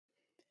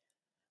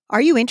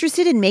Are you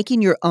interested in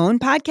making your own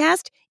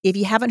podcast? If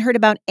you haven't heard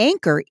about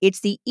Anchor, it's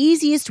the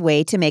easiest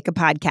way to make a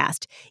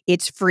podcast.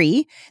 It's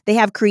free. They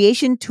have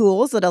creation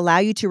tools that allow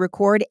you to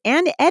record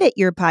and edit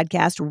your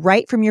podcast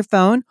right from your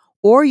phone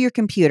or your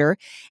computer.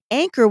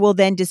 Anchor will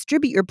then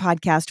distribute your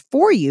podcast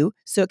for you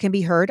so it can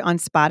be heard on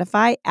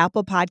Spotify,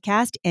 Apple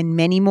Podcast, and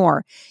many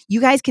more.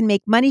 You guys can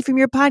make money from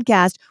your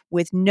podcast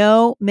with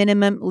no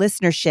minimum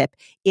listenership.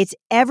 It's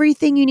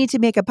everything you need to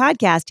make a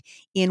podcast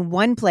in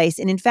one place.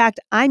 And in fact,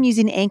 I'm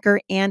using Anchor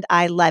and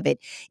I love it.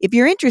 If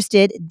you're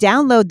interested,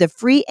 download the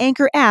free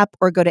Anchor app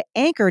or go to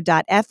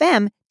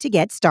anchor.fm to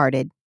get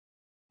started.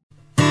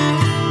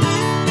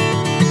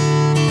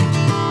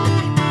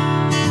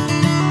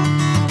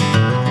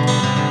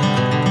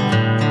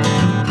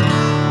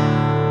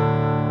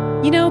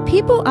 You know,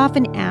 people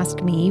often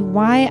ask me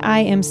why I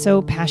am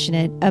so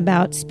passionate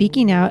about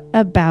speaking out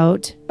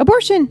about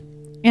abortion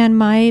and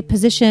my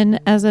position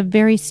as a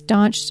very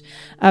staunch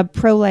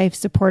pro-life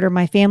supporter.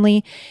 My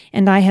family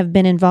and I have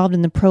been involved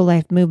in the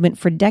pro-life movement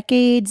for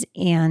decades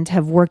and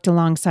have worked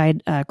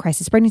alongside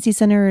crisis pregnancy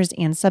centers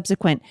and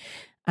subsequent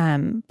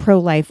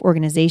pro-life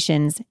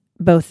organizations,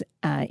 both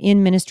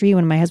in ministry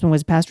when my husband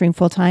was pastoring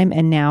full-time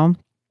and now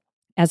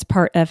as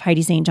part of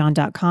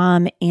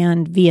HeidiSt.John.com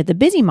and via the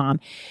Busy Mom.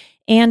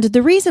 And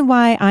the reason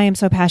why I am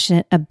so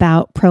passionate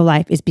about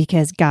pro-life is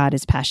because God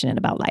is passionate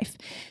about life.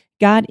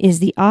 God is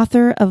the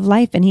author of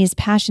life and he is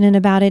passionate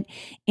about it.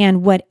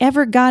 And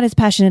whatever God is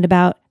passionate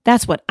about,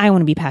 that's what I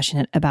want to be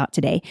passionate about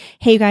today.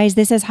 Hey guys,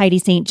 this is Heidi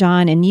St.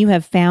 John and you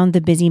have found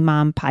the Busy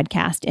Mom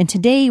podcast. And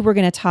today we're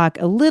going to talk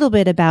a little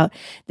bit about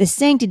the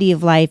sanctity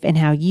of life and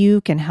how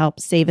you can help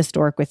save a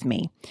stork with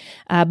me.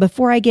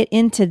 Before I get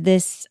into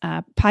this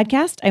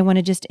podcast, I want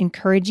to just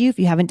encourage you, if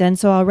you haven't done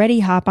so already,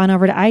 hop on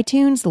over to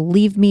iTunes,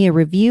 leave me a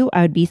review.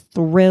 I would be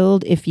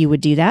thrilled if you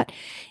would do that.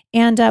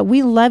 And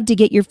we love to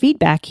get your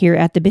feedback here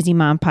at the Busy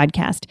Mom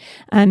podcast.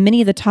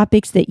 Many of the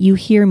topics that you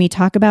hear me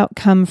talk about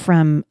come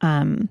from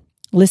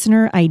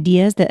listener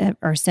ideas that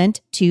are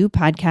sent to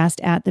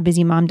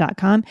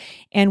podcast@thebusymom.com.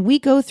 And we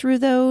go through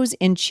those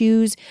and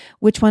choose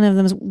which one of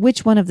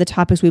the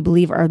topics we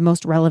believe are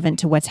most relevant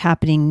to what's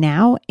happening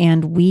now.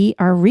 And we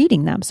are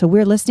reading them. So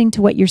we're listening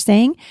to what you're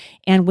saying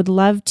and would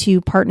love to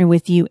partner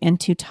with you and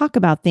to talk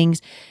about things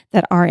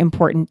that are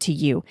important to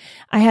you.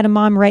 I had a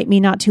mom write me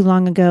not too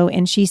long ago,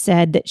 and she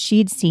said that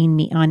she'd seen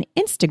me on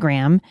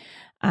Instagram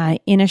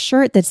in a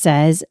shirt that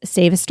says,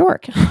 "Save a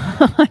Stork."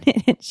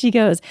 She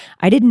goes,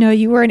 "I didn't know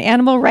you were an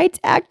animal rights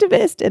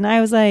activist." And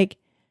I was like,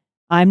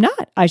 I'm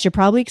not. I should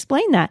probably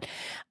explain that.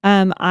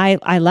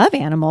 I love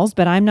animals,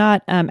 but I'm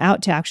not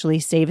out to actually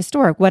save a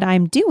stork. What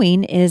I'm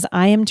doing is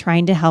I am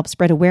trying to help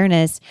spread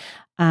awareness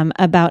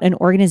about an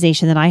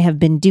organization that I have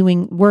been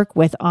doing work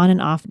with on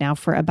and off now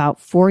for about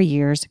 4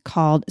 years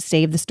called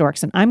Save the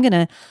Storks. And I'm going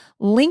to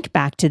link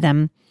back to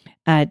them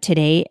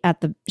today at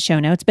the show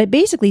notes. But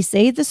basically,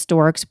 Save the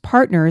Storks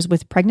partners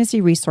with pregnancy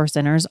resource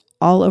centers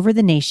all over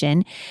the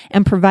nation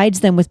and provides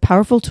them with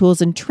powerful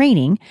tools and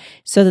training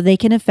so that they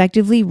can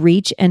effectively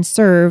reach and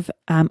serve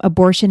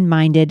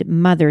abortion-minded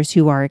mothers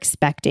who are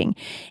expecting.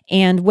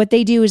 And what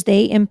they do is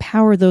they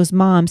empower those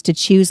moms to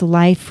choose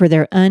life for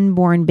their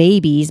unborn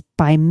babies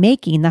by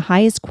making the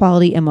highest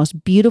quality and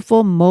most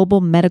beautiful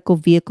mobile medical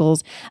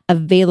vehicles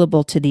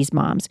available to these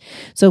moms.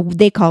 So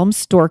they call them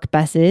Stork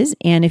buses.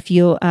 And if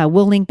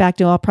we'll link back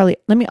to,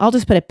 I'll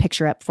just put a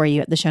picture up for you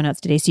at the show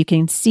notes today so you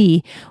can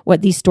see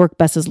what these Stork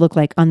buses look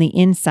like on the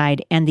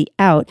inside and the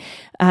out.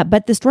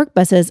 But the Stork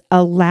buses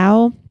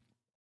allow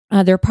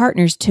their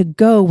partners to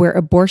go where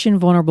abortion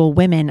vulnerable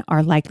women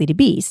are likely to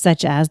be,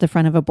 such as the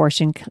front of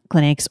abortion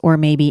clinics or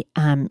maybe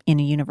in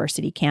a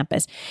university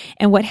campus.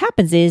 And what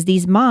happens is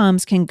these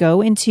moms can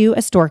go into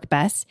a Stork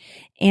bus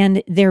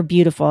and they're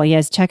beautiful.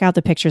 Yes, check out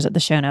the pictures at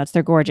the show notes.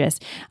 They're gorgeous.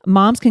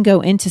 Moms can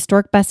go into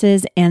Stork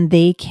buses and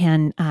they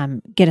can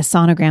get a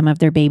sonogram of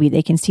their baby.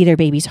 They can see their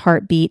baby's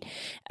heartbeat.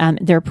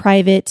 They're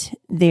private.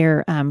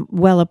 They're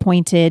well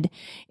appointed.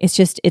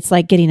 It's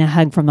like getting a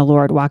hug from the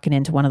Lord walking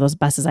into one of those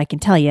buses, I can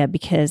tell you,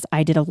 because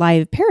I did a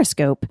live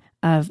Periscope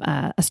of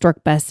a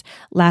Stork bus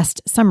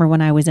last summer when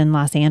I was in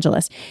Los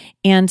Angeles.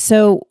 And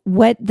so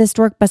what the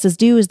Stork buses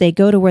do is they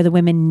go to where the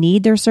women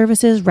need their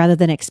services rather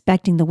than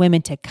expecting the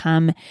women to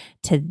come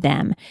to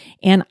them.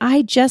 And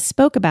I just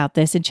spoke about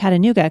this in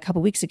Chattanooga a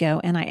couple weeks ago,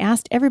 and I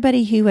asked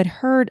everybody who had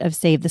heard of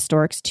Save the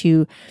Storks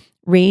to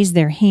raise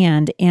their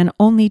hand, and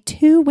only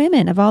 2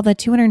 women of all the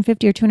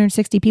 250 or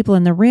 260 people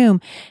in the room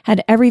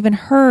had ever even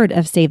heard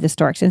of Save the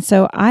Storks. And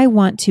so I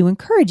want to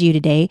encourage you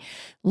today,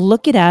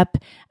 look it up,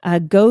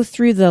 go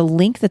through the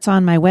link that's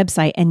on my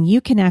website, and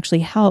you can actually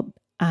help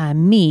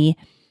me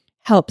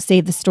help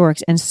save the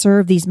storks and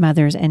serve these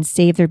mothers and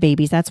save their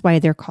babies. That's why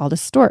they're called a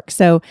stork.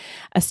 So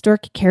a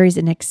stork carries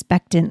an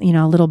expectant,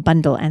 a little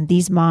bundle, and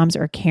these moms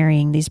are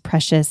carrying these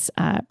precious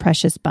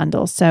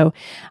bundles. So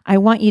I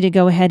want you to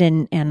go ahead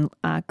and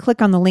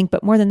click on the link.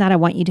 But more than that, I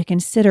want you to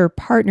consider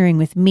partnering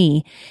with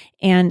me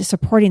and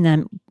supporting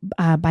them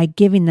by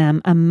giving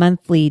them a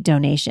monthly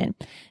donation.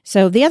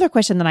 So the other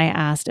question that I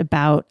asked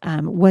about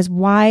was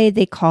why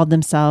they called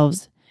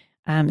themselves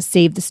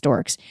Save the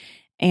Storks.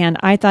 And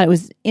I thought it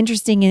was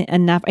interesting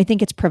enough. I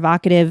think it's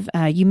provocative.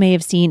 You may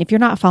have seen, if you're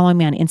not following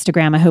me on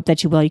Instagram, I hope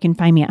that you will. You can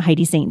find me at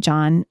Heidi St.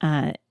 John.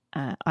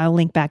 I'll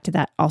link back to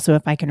that also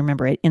if I can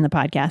remember it in the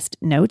podcast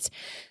notes.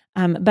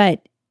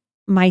 But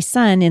my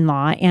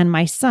son-in-law and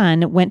my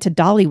son went to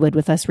Dollywood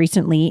with us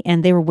recently,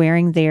 and they were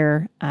wearing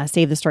their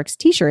Save the Storks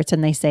t-shirts,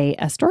 and they say,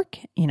 a stork,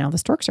 the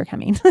storks are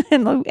coming.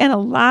 and a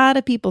lot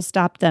of people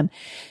stopped them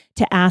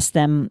to ask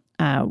them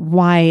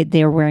why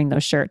they were wearing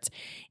those shirts.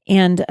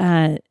 And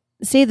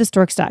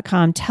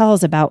SaveTheStorks.com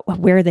tells about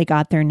where they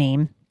got their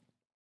name.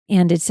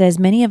 And it says,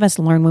 many of us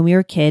learned when we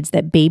were kids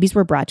that babies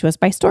were brought to us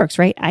by storks,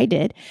 right? I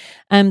did.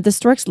 The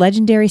stork's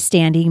legendary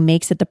standing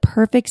makes it the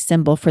perfect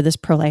symbol for this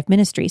pro-life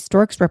ministry.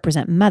 Storks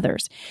represent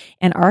mothers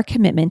and our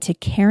commitment to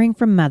caring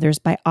for mothers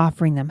by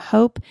offering them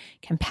hope,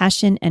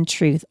 compassion, and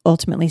truth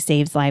ultimately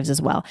saves lives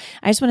as well.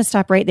 I just want to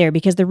stop right there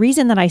because the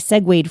reason that I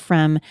segued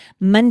from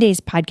Monday's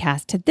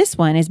podcast to this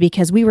one is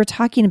because we were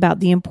talking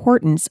about the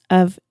importance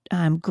of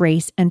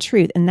grace and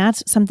truth. And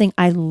that's something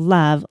I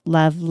love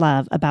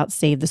about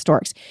Save the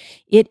Storks.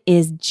 It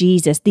is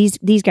Jesus.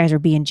 These guys are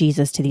being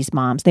Jesus to these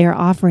moms. They are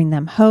offering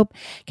them hope,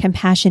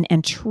 compassion,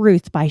 and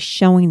truth by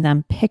showing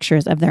them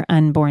pictures of their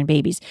unborn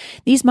babies.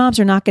 These moms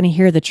are not going to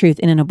hear the truth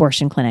in an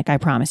abortion clinic, I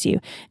promise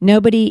you.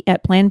 Nobody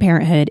at Planned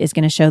Parenthood is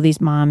going to show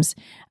these moms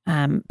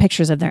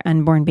pictures of their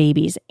unborn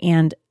babies,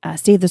 and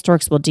Save the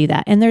Storks will do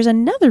that. And there's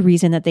another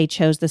reason that they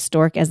chose the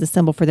stork as the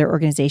symbol for their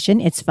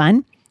organization. It's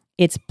fun.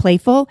 It's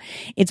playful,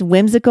 it's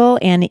whimsical,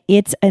 and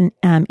it's in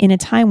a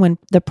time when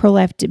the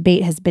pro-life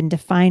debate has been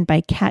defined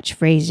by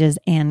catchphrases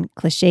and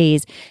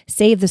cliches.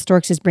 Save the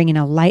Storks is bringing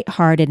a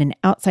lighthearted and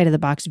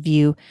outside-of-the-box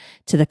view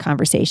to the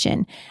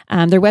conversation.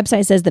 Their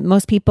website says that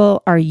most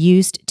people are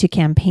used to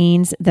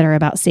campaigns that are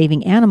about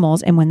saving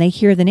animals, and when they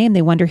hear the name,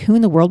 they wonder who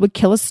in the world would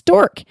kill a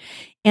stork.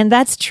 And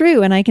that's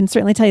true. And I can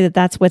certainly tell you that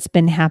that's what's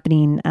been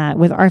happening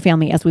with our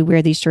family as we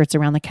wear these shirts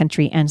around the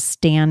country and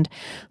stand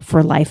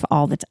for life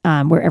all the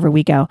time, wherever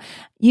we go.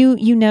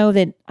 You know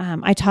that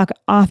I talk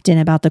often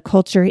about the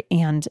culture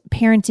and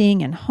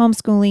parenting and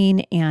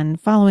homeschooling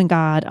and following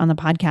God on the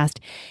podcast.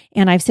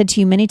 And I've said to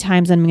you many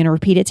times, and I'm going to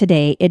repeat it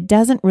today, it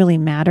doesn't really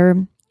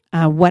matter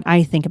what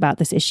I think about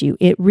this issue.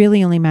 It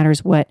really only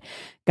matters what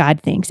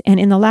God thinks. And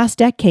in the last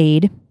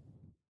decade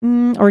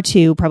or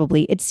two,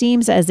 probably, it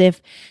seems as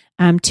if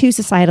two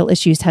societal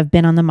issues have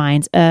been on the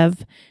minds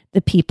of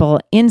the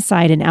people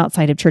inside and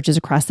outside of churches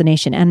across the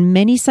nation. And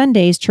many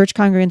Sundays, church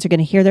congregants are going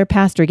to hear their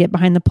pastor get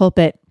behind the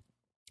pulpit,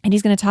 and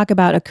he's going to talk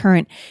about a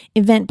current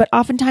event. But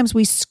oftentimes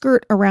we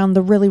skirt around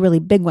the really, really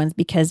big ones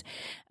because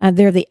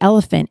they're the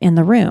elephant in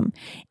the room.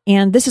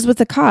 And this is with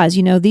the cause.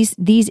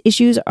 These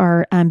issues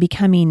are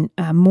becoming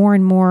more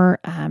and more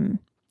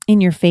in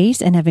your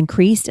face and have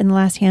increased in the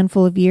last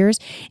handful of years.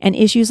 And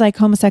issues like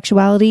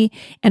homosexuality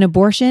and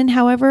abortion,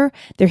 however,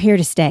 they're here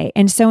to stay.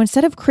 And so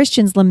instead of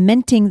Christians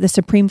lamenting the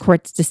Supreme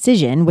Court's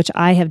decision, which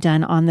I have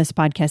done on this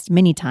podcast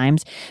many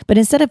times, but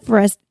instead of for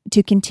us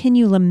to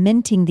continue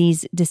lamenting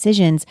these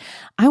decisions,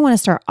 I want to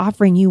start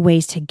offering you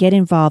ways to get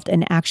involved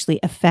and actually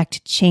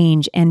affect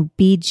change and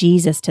be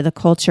Jesus to the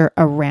culture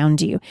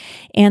around you.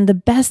 And the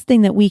best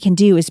thing that we can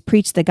do is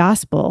preach the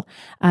gospel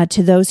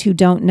to those who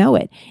don't know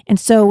it. And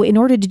so in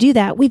order to do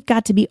that, we've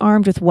got to be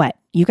armed with what?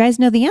 You guys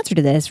know the answer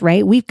to this,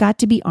 right? We've got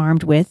to be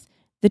armed with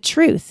the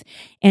truth.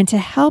 And to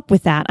help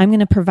with that, I'm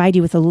going to provide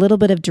you with a little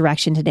bit of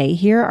direction today.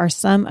 Here are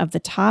some of the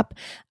top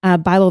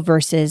Bible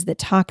verses that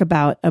talk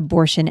about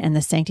abortion and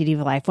the sanctity of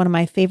life. One of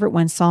my favorite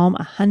ones, Psalm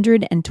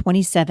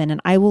 127,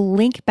 and I will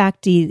link back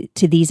to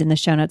these in the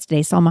show notes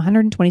today. Psalm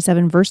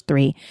 127, verse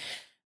 3.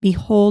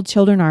 Behold,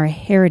 children are a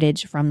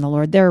heritage from the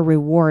Lord. They're a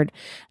reward.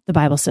 The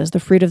Bible says the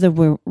fruit of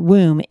the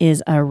womb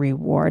is a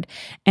reward.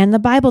 And the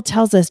Bible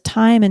tells us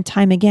time and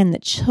time again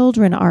that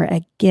children are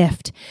a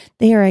gift.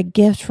 They are a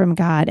gift from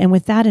God. And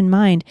with that in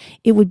mind,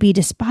 it would be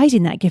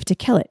despising that gift to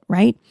kill it,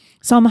 right?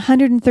 Psalm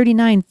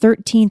 139,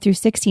 13 through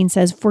 16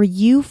 says, For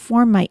you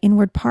form my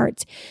inward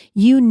parts.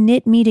 You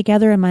knit me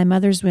together in my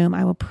mother's womb.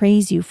 I will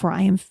praise you, for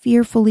I am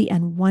fearfully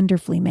and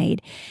wonderfully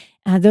made.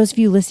 Those of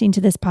you listening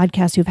to this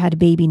podcast who've had a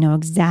baby know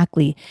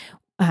exactly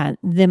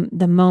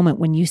the moment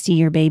when you see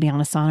your baby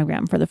on a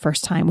sonogram for the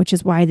first time, which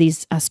is why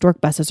these stork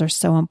buses are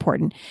so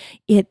important.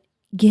 It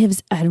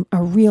gives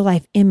a real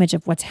life image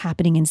of what's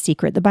happening in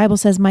secret. The Bible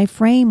says, my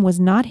frame was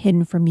not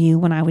hidden from you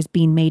when I was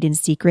being made in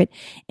secret,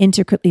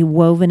 intricately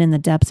woven in the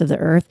depths of the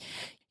earth.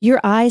 Your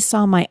eyes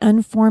saw my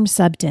unformed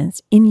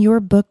substance. In your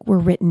book were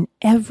written,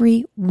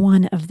 every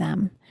one of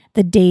them,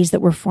 the days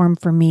that were formed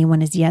for me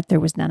when as yet there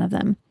was none of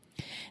them.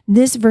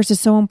 This verse is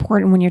so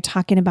important when you're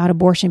talking about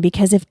abortion,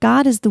 because if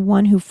God is the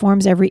one who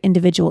forms every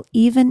individual,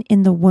 even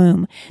in the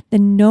womb,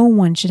 then no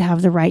one should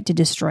have the right to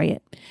destroy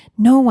it.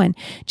 No one.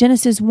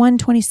 Genesis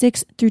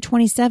 1:26 through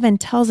 27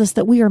 tells us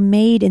that we are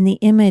made in the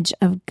image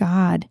of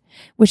God,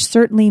 which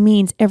certainly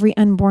means every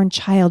unborn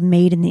child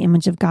made in the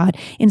image of God.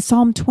 In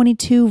Psalm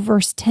 22,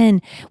 verse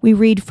 10, we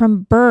read,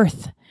 from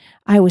birth,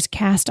 I was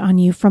cast on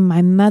you from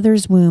my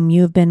mother's womb.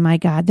 You have been my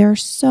God. There are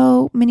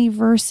so many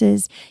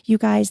verses, you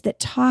guys, that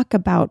talk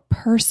about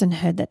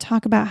personhood, that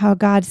talk about how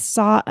God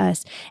saw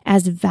us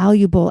as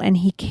valuable and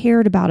he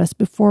cared about us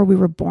before we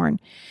were born.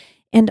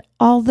 And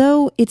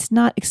although it's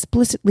not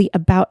explicitly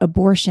about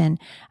abortion,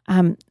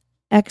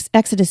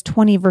 Exodus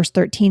 20 verse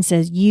 13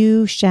 says,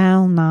 you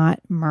shall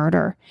not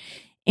murder.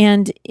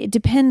 And it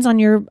depends on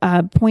your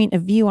point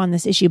of view on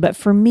this issue. But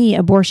for me,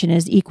 abortion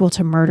is equal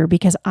to murder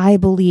because I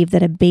believe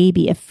that a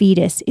baby, a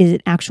fetus, is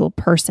an actual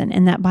person,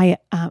 and that by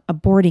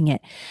aborting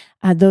it,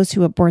 those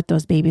who abort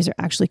those babies are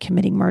actually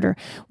committing murder.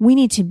 We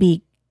need to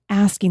be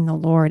asking the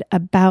Lord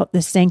about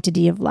the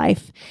sanctity of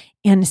life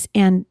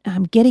and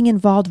getting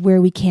involved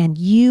where we can.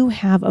 You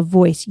have a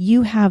voice.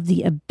 You have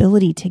the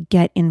ability to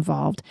get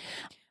involved.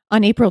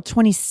 On April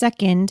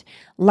 22nd,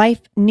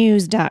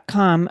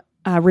 lifenews.com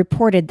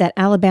reported that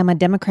Alabama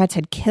Democrats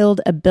had killed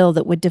a bill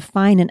that would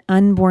define an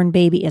unborn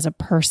baby as a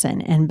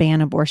person and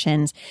ban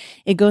abortions.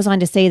 It goes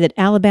on to say that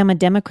Alabama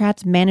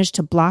Democrats managed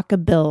to block a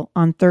bill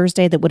on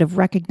Thursday that would have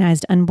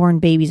recognized unborn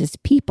babies as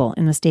people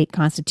in the state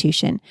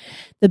constitution.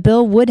 The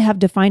bill would have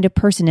defined a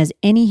person as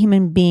any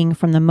human being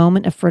from the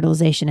moment of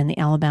fertilization in the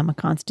Alabama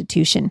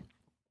Constitution.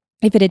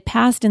 If it had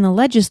passed in the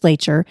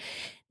legislature,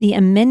 the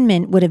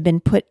amendment would have been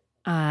put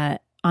on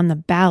the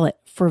ballot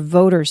for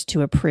voters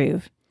to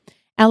approve.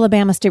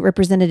 Alabama State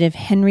Representative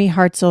Henry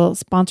Hartzell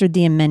sponsored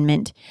the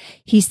amendment.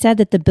 He said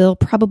that the bill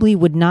probably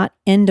would not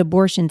end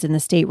abortions in the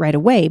state right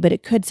away, but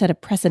it could set a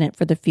precedent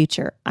for the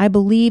future. I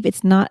believe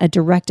it's not a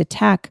direct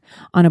attack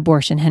on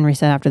abortion, Henry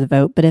said after the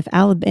vote, but if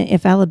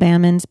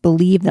Alabamans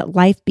believe that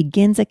life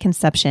begins at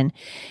conception,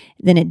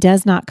 then it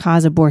does not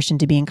cause abortion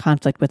to be in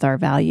conflict with our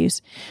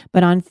values.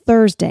 But on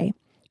Thursday,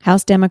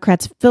 House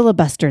Democrats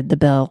filibustered the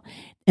bill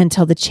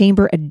until the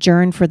chamber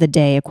adjourned for the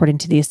day, according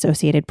to the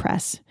Associated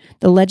Press.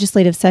 The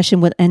legislative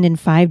session would end in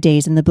 5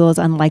 days, and the bill is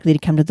unlikely to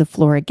come to the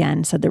floor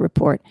again, said the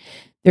report.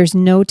 There's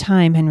no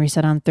time, Henry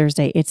said on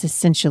Thursday. It's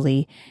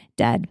essentially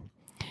dead.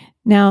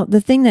 Now, the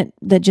thing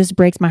that just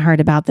breaks my heart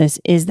about this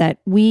is that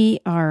we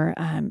are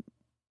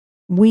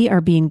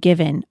being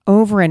given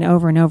over and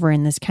over and over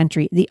in this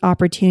country the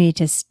opportunity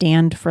to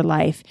stand for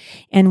life.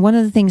 And one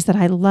of the things that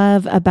I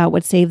love about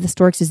what Save the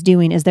Storks is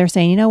doing is they're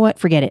saying, you know what,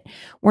 forget it.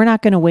 We're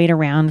not going to wait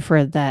around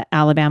for the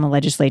Alabama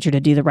legislature to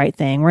do the right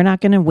thing. We're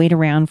not going to wait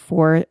around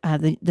for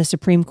the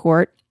Supreme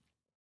Court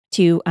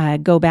to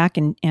go back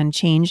and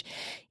change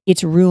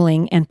its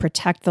ruling and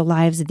protect the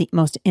lives of the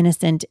most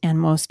innocent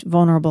and most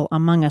vulnerable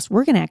among us.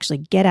 We're going to actually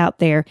get out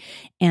there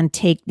and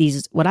take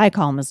these, what I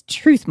call them as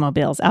truth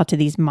mobiles, out to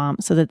these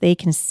moms so that they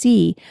can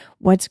see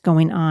what's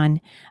going on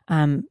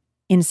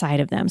inside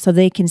of them, so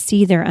they can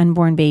see their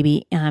unborn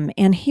baby.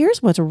 And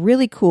here's what's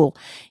really cool,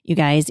 you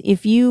guys.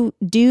 If you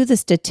do the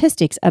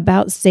statistics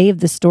about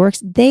Save the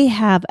Storks, they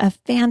have a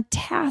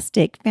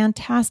fantastic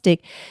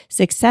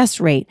success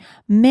rate.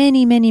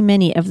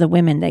 Many of the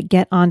women that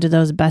get onto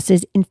those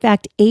buses, in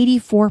fact,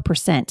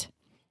 84%.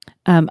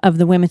 Of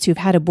the women who've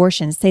had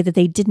abortions say that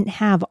they didn't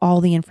have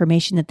all the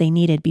information that they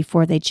needed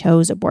before they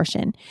chose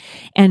abortion.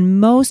 And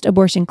most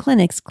abortion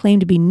clinics claim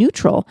to be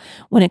neutral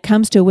when it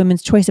comes to a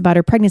woman's choice about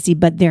her pregnancy,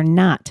 but they're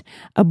not.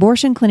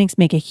 Abortion clinics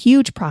make a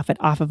huge profit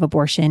off of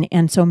abortion,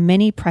 and so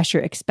many pressure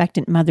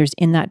expectant mothers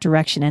in that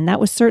direction. And that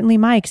was certainly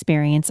my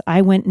experience.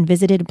 I went and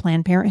visited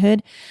Planned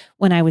Parenthood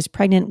when I was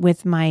pregnant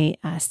with my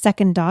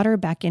second daughter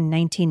back in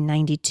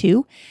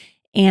 1992.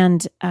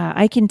 And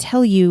I can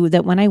tell you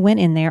that when I went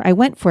in there, I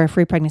went for a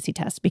free pregnancy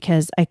test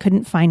because I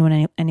couldn't find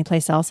one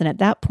anyplace else. And at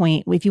that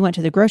point, if you went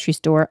to the grocery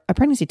store, a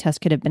pregnancy test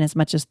could have been as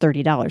much as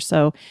 $30.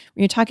 So when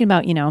you're talking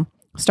about,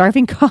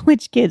 starving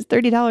college kids,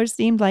 $30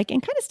 seemed like,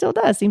 and kind of still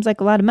does, seems like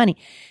a lot of money.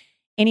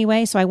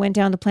 Anyway, so I went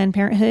down to Planned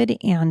Parenthood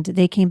and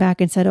they came back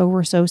and said, oh,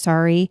 we're so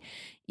sorry.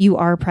 You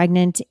are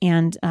pregnant,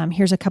 and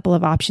here's a couple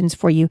of options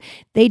for you.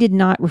 They did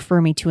not refer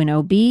me to an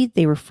OB.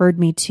 They referred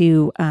me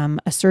to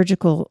a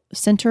surgical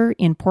center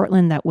in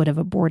Portland that would have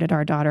aborted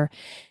our daughter,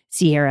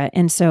 Sierra.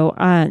 And so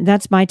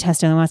that's my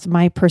testimony. That's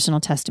my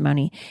personal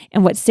testimony.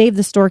 And what Save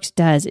the Storks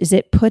does is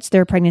it puts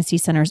their pregnancy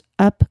centers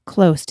up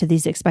close to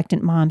these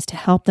expectant moms to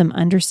help them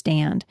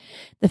understand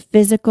the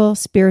physical,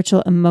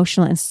 spiritual,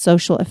 emotional, and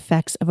social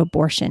effects of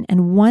abortion.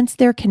 And once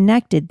they're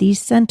connected, these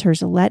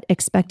centers let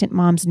expectant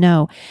moms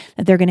know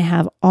that they're going to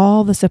have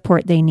all the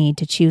support they need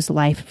to choose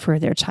life for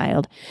their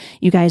child.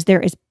 You guys,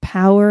 there is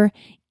power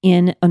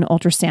in an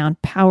ultrasound,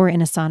 power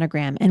in a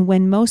sonogram. And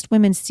when most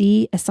women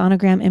see a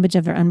sonogram image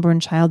of their unborn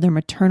child, their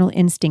maternal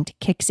instinct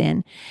kicks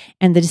in.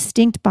 And the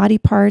distinct body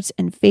parts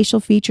and facial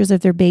features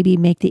of their baby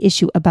make the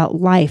issue about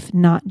life,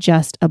 not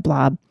just a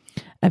blob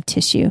of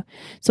tissue.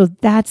 So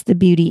that's the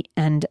beauty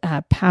and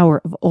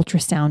power of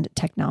ultrasound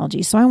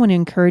technology. So I want to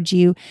encourage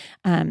you,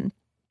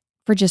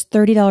 For just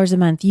 $30 a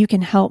month, you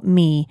can help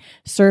me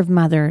serve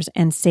mothers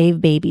and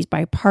save babies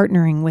by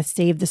partnering with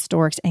Save the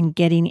Storks and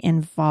getting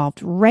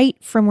involved right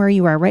from where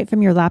you are, right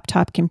from your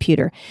laptop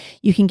computer.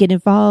 You can get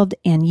involved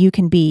and you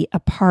can be a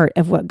part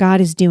of what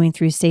God is doing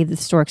through Save the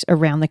Storks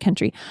around the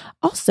country.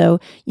 Also,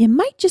 you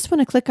might just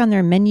want to click on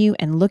their menu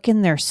and look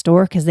in their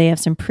store because they have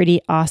some pretty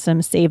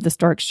awesome Save the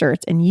Stork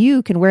shirts, and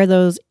you can wear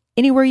those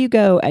anywhere you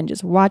go and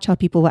just watch how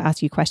people will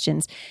ask you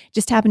questions.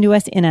 Just happened to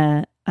us in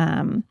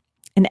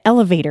an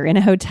elevator in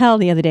a hotel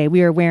the other day.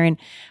 We were wearing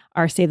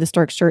our Save the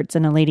Stork shirts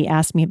and a lady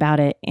asked me about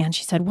it. And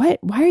she said, why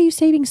are you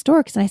saving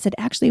storks? And I said,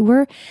 actually,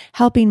 we're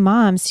helping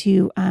moms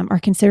who are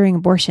considering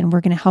abortion. We're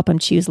going to help them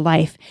choose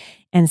life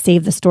and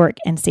save the stork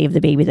and save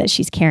the baby that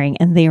she's carrying.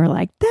 And they were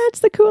like,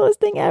 that's the coolest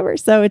thing ever.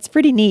 So it's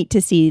pretty neat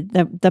to see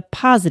the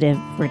positive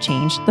for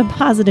change, the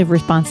positive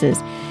responses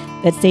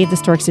that Save the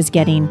Storks is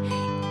getting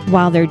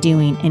while they're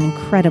doing an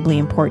incredibly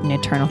important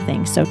eternal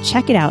thing. So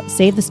check it out,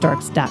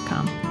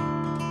 SaveTheStorks.com.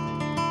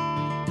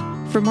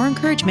 For more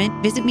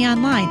encouragement, visit me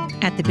online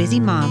at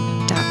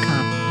thebusymom.com.